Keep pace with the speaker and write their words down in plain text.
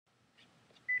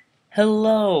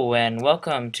Hello and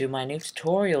welcome to my new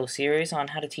tutorial series on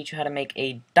how to teach you how to make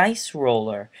a dice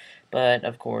roller. But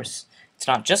of course, it's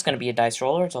not just going to be a dice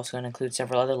roller, it's also going to include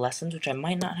several other lessons which I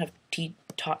might not have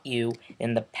taught you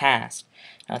in the past.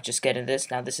 Now let's just get into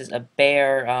this. Now this is a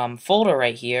bare folder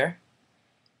right here,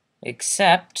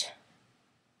 except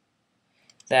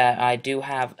that I do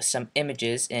have some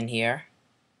images in here.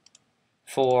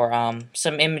 For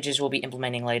some images we'll be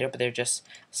implementing later, but they're just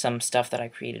some stuff that I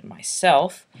created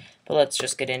myself. But let's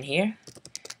just get in here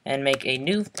and make a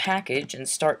new package and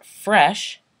start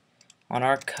fresh on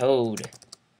our code.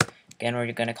 Again, we're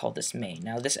going to call this main.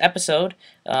 Now this episode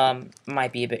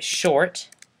might be a bit short,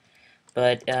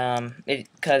 but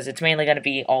because it's mainly going to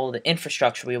be all the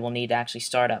infrastructure we will need to actually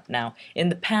start up. Now, in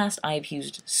the past, I've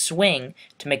used Swing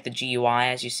to make the GUI,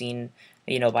 as you've seen,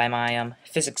 by my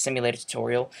physics simulator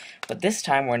tutorial. But this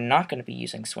time, we're not going to be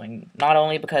using Swing. Not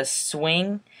only because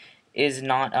Swing is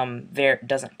not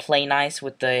doesn't play nice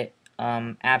with the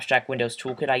abstract Windows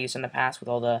toolkit I used in the past with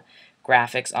all the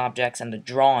graphics objects and the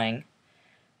drawing,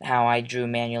 how I drew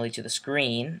manually to the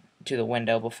screen, to the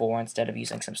window before, instead of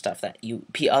using some stuff that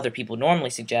other people normally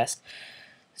suggest.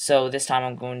 So this time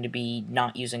I'm going to be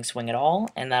not using Swing at all,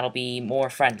 and that'll be more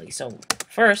friendly. So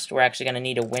first, we're actually going to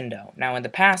need a window. Now in the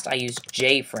past, I used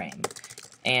J-frame,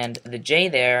 and the J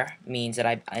there means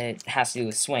that it has to do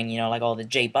with Swing, like all the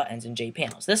J buttons and J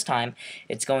panels. This time,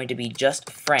 it's going to be just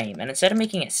frame, and instead of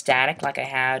making it static like I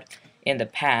had in the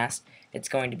past, it's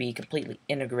going to be completely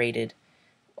integrated.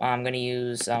 I'm going to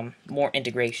use more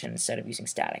integration instead of using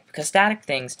static, because static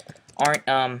things aren't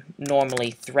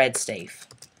normally thread safe.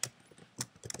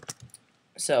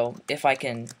 So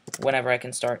whenever I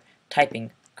can start typing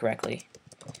correctly.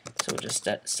 So we'll just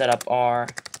set up our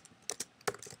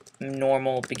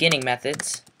normal beginning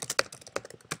methods,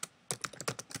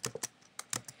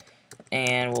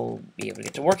 and we'll be able to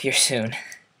get to work here soon.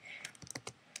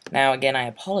 Now again, I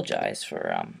apologize for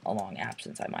a long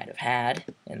absence I might have had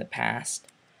in the past.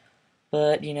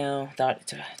 But, thought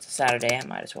it's a Saturday, I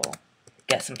might as well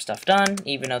get some stuff done,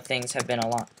 even though things have been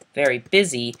very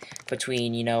busy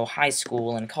between, high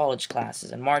school and college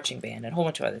classes and marching band and a whole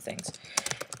bunch of other things.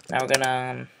 Now we're going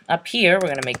to, up here, we're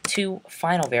going to make two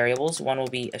final variables. One will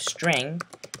be a string,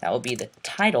 that will be the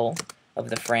title of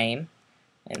the frame,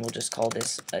 and we'll just call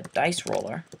this a dice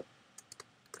roller.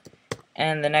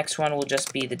 And the next one will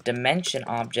just be the dimension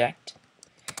object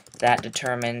that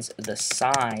determines the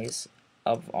size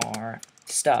of our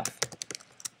stuff.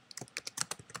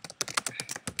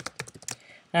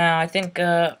 Now, I think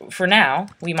for now,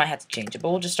 we might have to change it, but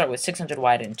we'll just start with 600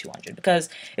 wide and 200, because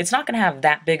it's not going to have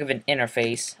that big of an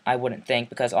interface, I wouldn't think,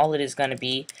 because all it is going to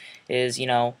be is,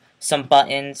 some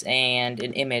buttons and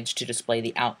an image to display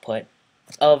the output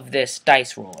of this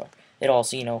dice roller. It'll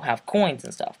also, have coins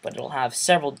and stuff, but it'll have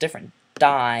several different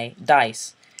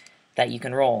dice that you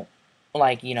can roll,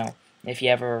 like, if you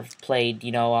ever played,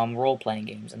 role-playing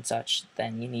games and such,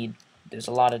 then there's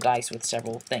a lot of dice with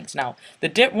several things. Now,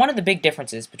 one of the big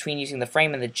differences between using the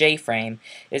frame and the J-frame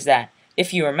is that,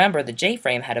 if you remember, the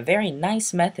J-frame had a very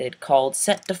nice method called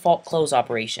set default close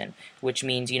operation, which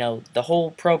means, your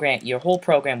whole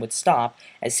program would stop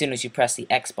as soon as you press the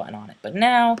X button on it. But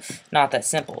now, not that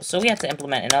simple. So we have to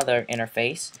implement another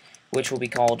interface, which will be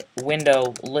called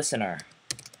WindowListener.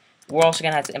 We're also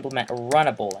going to have to implement a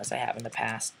runnable, as I have in the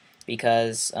past,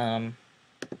 because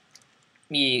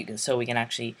so we can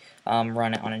actually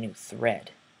run it on a new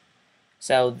thread.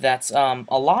 So that's a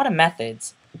lot of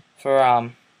methods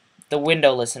for the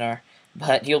window listener,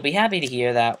 but you'll be happy to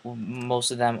hear that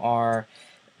most of them we're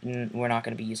not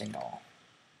going to be using at all.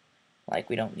 Like,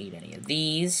 we don't need any of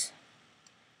these,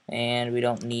 and we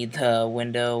don't need the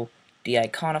window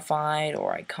de-iconified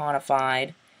or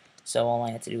iconified, so all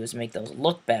I have to do is make those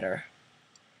look better.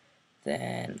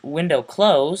 Then window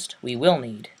closed we will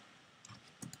need,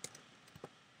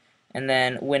 and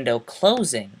then window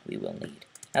closing we will need.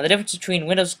 Now the difference between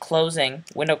window closing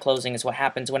is what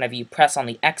happens whenever you press on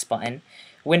the X button.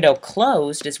 Window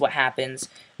closed is what happens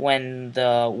when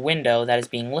the window that is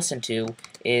being listened to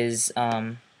is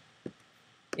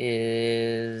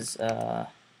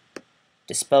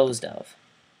disposed of,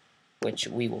 which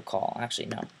we will call, actually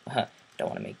no, don't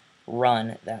want to make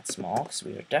run that small, because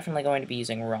we are definitely going to be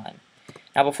using run.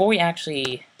 Now before we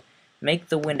actually make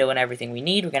the window and everything we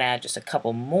need, we're going to add just a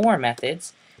couple more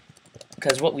methods,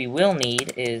 because what we will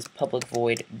need is public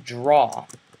void draw,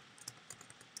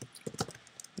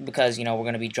 because we're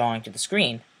going to be drawing to the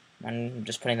screen, and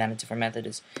just putting that in a different method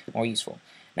is more useful.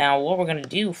 Now what we're going to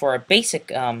do for our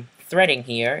basic threading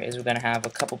here is we're going to have a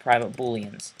couple private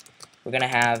booleans. we're going to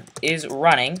have is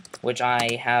running, which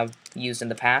I have used in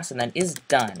the past, and then is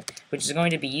done, which is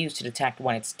going to be used to detect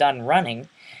when it's done running,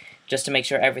 just to make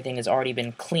sure everything has already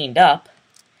been cleaned up,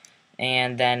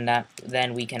 and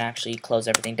then we can actually close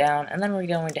everything down, and then we're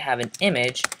going to have an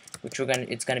image, which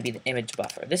it's going to be the image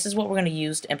buffer. This is what we're going to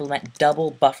use to implement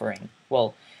double buffering.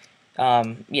 Well,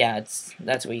 yeah,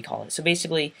 that's what you call it. So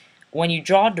basically, when you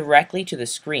draw directly to the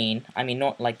screen, I mean,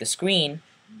 like the screen,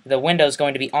 the window is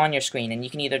going to be on your screen, and you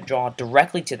can either draw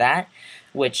directly to that,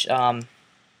 which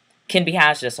can be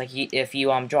hazardous. Like if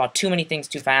you draw too many things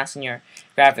too fast and your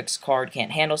graphics card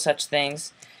can't handle such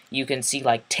things, you can see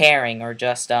like tearing or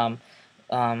just you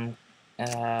know,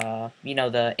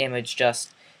 the image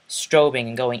just strobing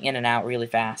and going in and out really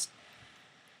fast.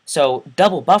 So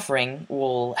double buffering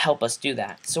will help us do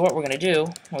that. So what we're going to do,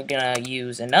 we're going to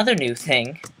use another new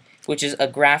thing, which is a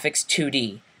graphics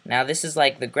 2D. Now this is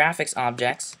like the graphics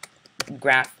objects,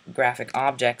 graphic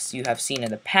objects you have seen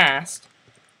in the past,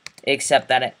 except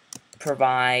that it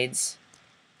provides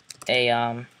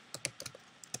a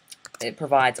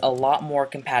lot more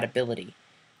compatibility.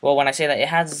 Well, when I say that, it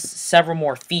has several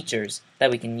more features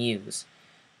that we can use.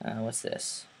 What's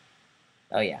this?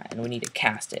 Oh yeah, and we need to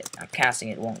cast it. Now, casting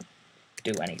it won't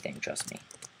do anything, trust me.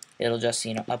 It'll just,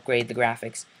 you know, upgrade the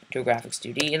graphics to a graphics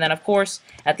 2D. And then, of course,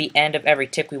 at the end of every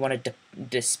tick, we want to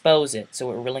dispose it,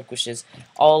 so it relinquishes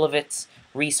all of its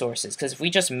resources. Because if we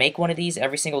just make one of these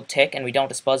every single tick and we don't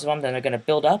dispose of them, then they're going to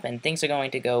build up, and things are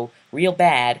going to go real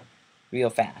bad real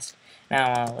fast.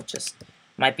 Now, let's just,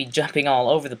 might be jumping all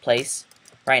over the place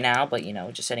right now, but, you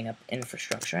know, just setting up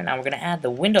infrastructure. Now we're going to add the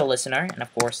window listener, and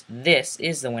of course, this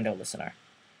is the window listener.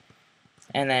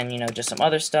 And then, you know, just some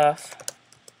other stuff.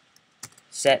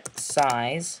 Set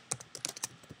size.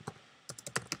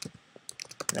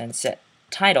 Then set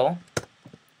title.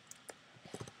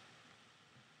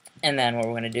 And then what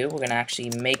we're going to do, we're going to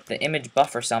actually make the image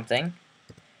buffer something.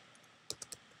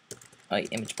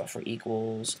 Image buffer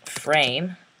equals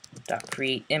frame dot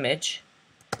create image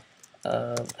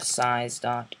of size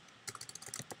dot,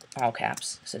 all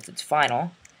caps since it's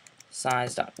final,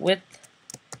 size dot width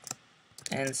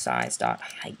and size dot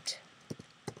height.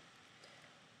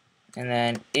 And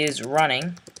then is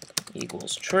running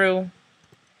equals true.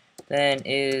 Then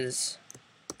is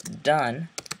done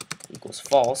equals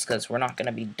false, because we're not going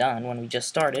to be done when we just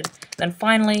started. Then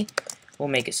finally, we'll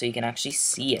make it so you can actually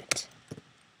see it.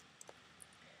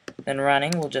 Then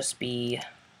running will just be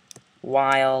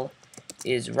while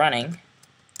is running.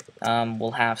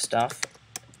 We'll have stuff.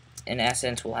 In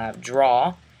essence, we'll have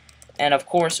draw. And of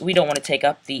course, we don't want to take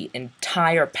up the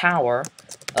entire power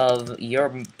of your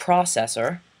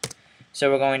processor.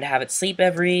 So we're going to have it sleep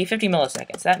every 50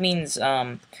 milliseconds. That means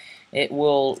it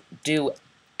will do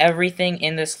everything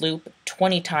in this loop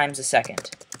 20 times a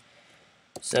second.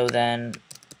 So then,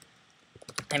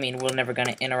 I mean, we're never going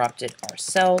to interrupt it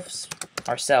ourselves,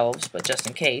 but just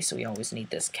in case, we always need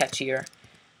this catch here.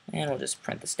 And we'll just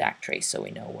print the stack trace so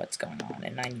we know what's going on,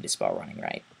 and I need to spell running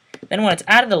right. Then when it's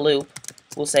out of the loop,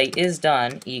 we'll say is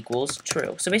done equals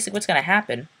true. So basically what's going to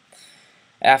happen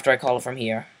after I call it from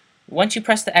here, once you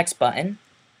press the X button,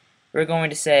 we're going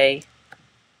to say,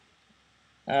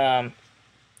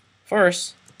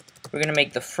 first, we're going to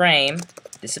make the frame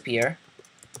disappear,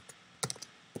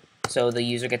 so the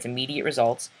user gets immediate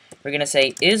results. We're going to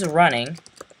say is running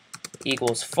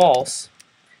equals false,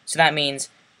 so that means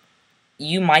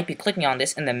you might be clicking on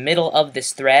this in the middle of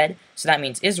this thread, so that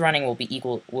means is running will be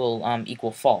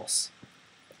equal false.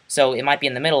 So it might be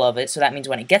in the middle of it, so that means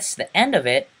when it gets to the end of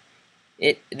it,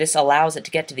 this allows it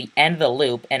to get to the end of the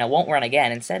loop, and it won't run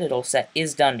again. Instead, it'll set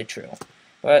is done to true.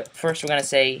 But first, we're going to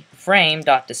say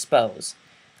frame.dispose.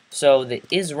 So the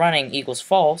is running equals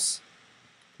false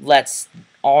lets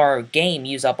our game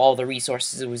use up all the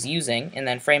resources it was using, and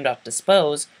then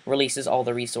frame.dispose releases all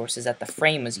the resources that the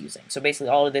frame was using. So basically,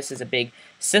 all of this is a big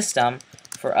system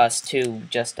for us to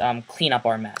just clean up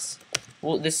our mess.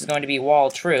 Well, this is going to be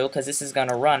while true, because this is going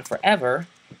to run forever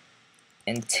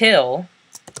until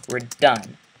we're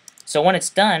done. So when it's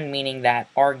done, meaning that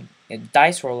our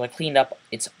dice roller cleaned up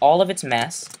all of its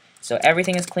mess, so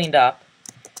everything is cleaned up,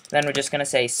 then we're just going to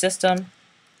say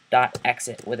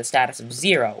system.exit with a status of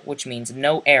 0, which means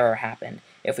no error happened.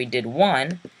 If we did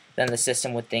 1, then the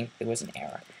system would think there was an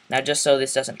error. Now, just so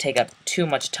this doesn't take up too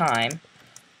much time,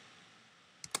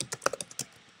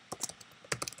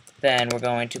 then we're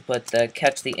going to put the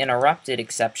catch the interrupted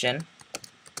exception,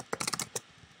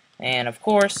 and of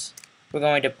course, we're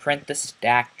going to print the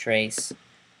stack trace.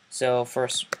 So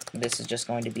first, this is just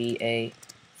going to be a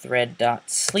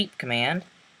thread.sleep command.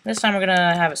 This time we're going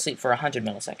to have it sleep for 100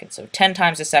 milliseconds. So 10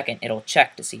 times a second, it'll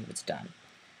check to see if it's done.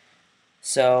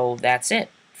 So that's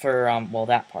it. for well,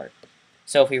 that part.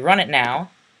 So if we run it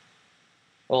now,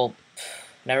 well,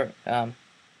 never,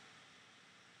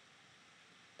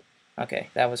 okay,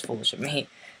 that was foolish of me.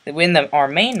 In our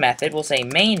main method, we'll say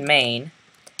main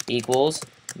equals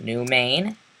new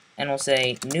main, and we'll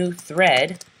say new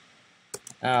thread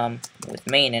with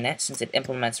main in it, since it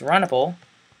implements runnable,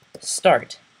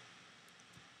 start.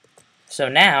 So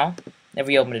now, if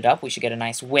we open it up, we should get a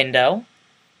nice window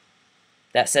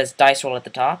that says dice roll at the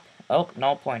top. Oh,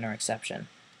 null pointer exception.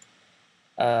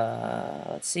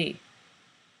 Let's see.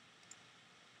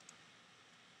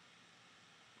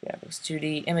 Graphics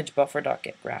 2D image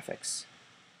buffer.get graphics.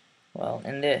 Well,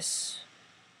 in this,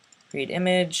 create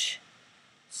image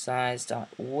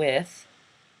size.width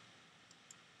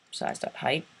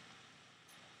size.height.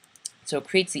 So it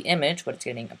creates the image, but it's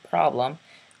getting a problem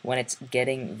when it's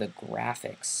getting the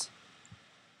graphics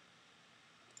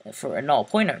for a null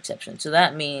pointer exception. So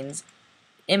that means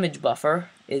image buffer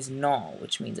is null,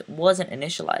 which means it wasn't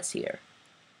initialized here.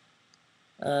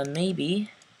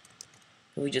 Maybe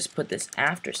we just put this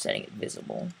after setting it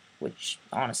visible, which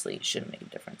honestly shouldn't make a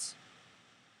difference.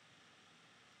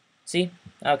 See?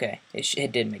 Okay,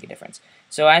 it did make a difference.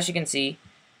 So as you can see,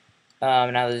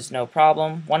 now there's no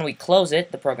problem. When we close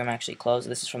it, the program actually closed.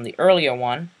 This is from the earlier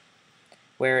one,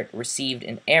 where it received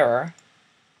an error.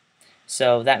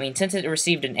 So that means since it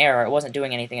received an error, it wasn't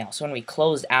doing anything else. So when we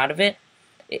closed out of it,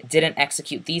 it didn't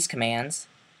execute these commands,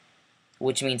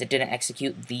 which means it didn't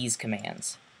execute these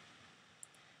commands.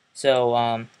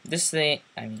 So this thing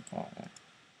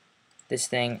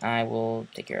I will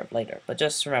take care of later, but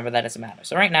just remember that doesn't matter.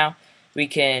 So right now we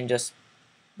can just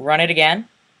run it again.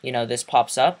 You know, this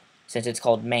pops up. Since it's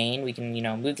called main, we can, you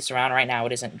know, move this around. Right now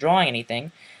it isn't drawing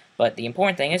anything, but the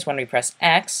important thing is when we press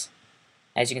X,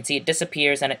 as you can see, it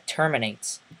disappears and it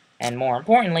terminates. And more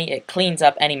importantly, it cleans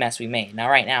up any mess we made. Now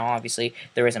right now, obviously,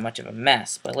 there isn't much of a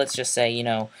mess, but let's just say, you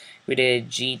know, we did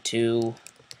G2,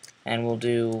 and we'll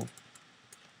do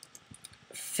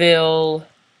fill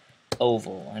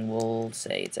oval, and we'll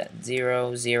say it's at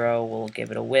 0, 0. We'll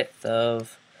give it a width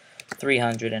of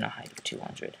 300 and a height of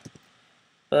 200.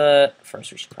 But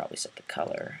first we should probably set the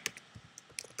color.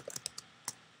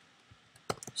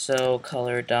 So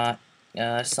color dot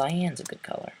cyan's a good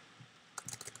color.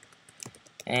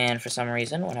 And for some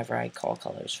reason, whenever I call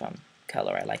colors from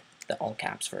color, I like the all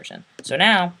caps version. So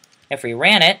now, if we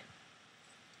ran it,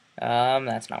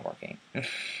 that's not working.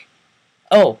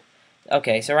 Oh,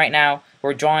 okay, so right now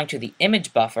we're drawing to the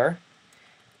image buffer.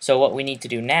 So what we need to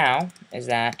do now is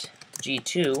that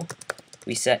G2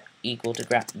 we set equal to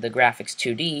the graphics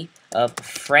 2D of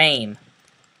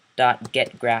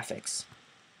frame.getGraphics.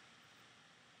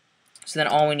 So then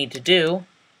all we need to do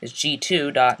is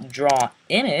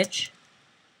G2.drawImage.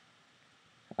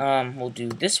 We'll do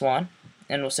this one,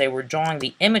 and we'll say we're drawing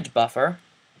the image buffer.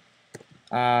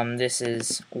 This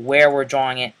is where we're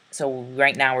drawing it. So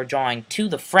right now we're drawing to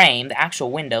the frame, the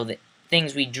actual window, the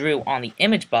things we drew on the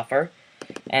image buffer,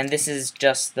 and this is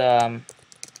just the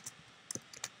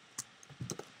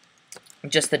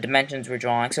dimensions we're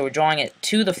drawing. So we're drawing it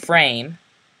to the frame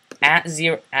at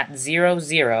 0,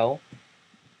 0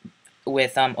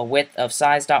 with a width of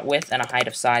size.width and a height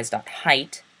of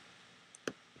size.height.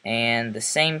 And the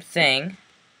same thing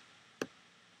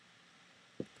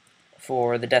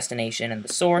for the destination and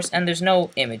the source, and there's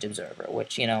no image observer,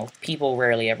 which, you know, people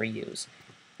rarely ever use.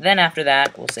 Then after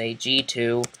that, we'll say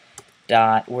G2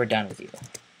 dot, we're done with you.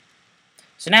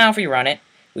 So now if we run it,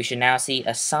 we should now see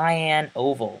a cyan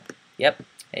oval. Yep,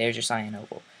 there's your cyan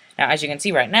oval. Now as you can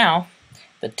see right now,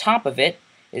 the top of it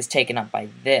is taken up by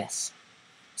this.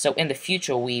 So in the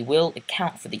future we will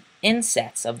account for the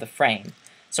insets of the frame.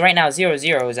 So right now 0,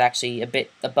 0 is actually a bit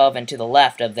above and to the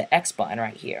left of the X button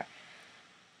right here.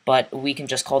 But we can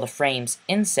just call the frames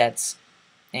insets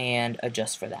and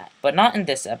adjust for that. But not in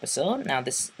this episode. Now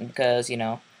this, because, you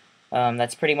know,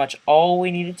 that's pretty much all we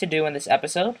needed to do in this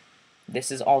episode.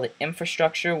 This is all the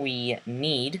infrastructure we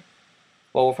need.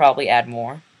 Well, we'll probably add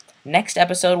more. Next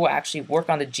episode, we'll actually work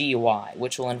on the GUI,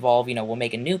 which will involve, you know, we'll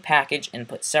make a new package and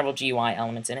put several GUI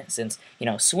elements in it, since, you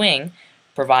know, Swing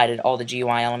provided all the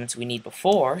GUI elements we need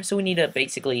before, so we need to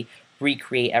basically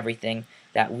recreate everything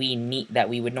that we need, that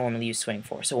we would normally use Swing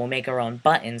for. So we'll make our own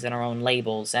buttons and our own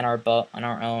labels and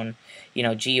our own, you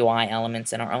know, GUI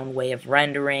elements and our own way of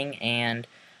rendering, and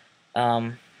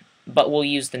but we'll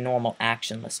use the normal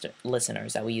action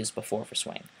listeners that we used before for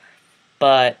Swing.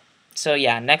 But so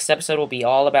yeah, next episode will be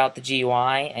all about the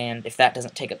GUI, and if that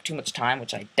doesn't take up too much time,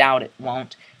 which I doubt it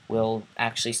won't, we'll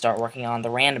actually start working on the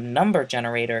random number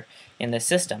generator in the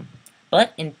system.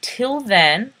 But until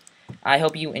then, I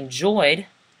hope you enjoyed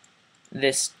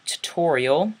this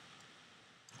tutorial,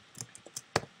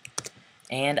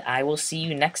 and I will see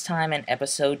you next time in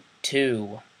episode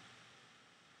 2.